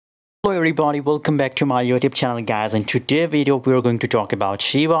Hello everybody, welcome back to my YouTube channel guys. In today's video we are going to talk about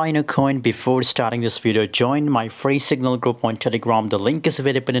Shiba Inu coin. Before starting this video, join my free signal group on Telegram. The link is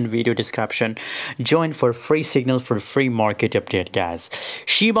available in video description. Join for free signal for free market update guys.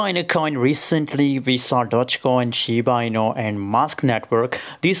 Shiba Inu coin, recently we saw Dogecoin, Shiba Inu and Musk network.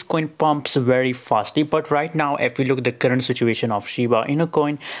 This coin pumps very fastly, but right now if we look at the current situation of Shiba Inu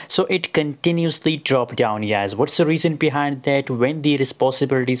coin, so it continuously drop down guys. What's the reason behind that? When there is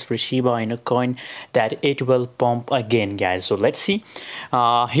possibilities for Shiba Inu coin that it will pump again guys. So let's see.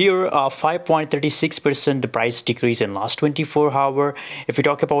 Here 5.36% the price decrease in last 24 hours. If we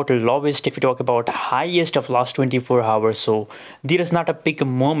talk about lowest, if we talk about highest of last 24 hours, so there is not a big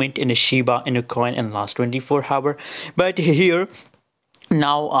moment in a Shiba Inu coin in last 24 hours. But here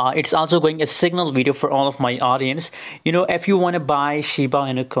now it's also going a signal video for all of my audience. You know, if you want to buy Shiba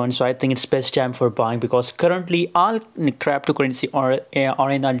Inu coin, so I think it's best time for buying, because currently all cryptocurrency are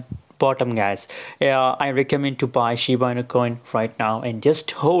in a bottom guys. I recommend to buy Shiba Inu coin right now and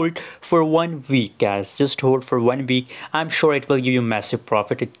just hold for 1 week guys. Just hold for 1 week. I'm sure it will give you massive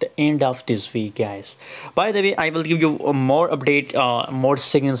profit at the end of this week guys. By the way, I will give you more update, more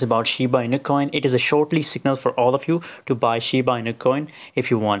signals about Shiba Inu coin. It is a shortly signal for all of you to buy Shiba Inu coin if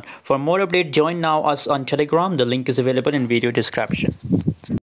you want. For more update, join now us on Telegram. The link is available in video description.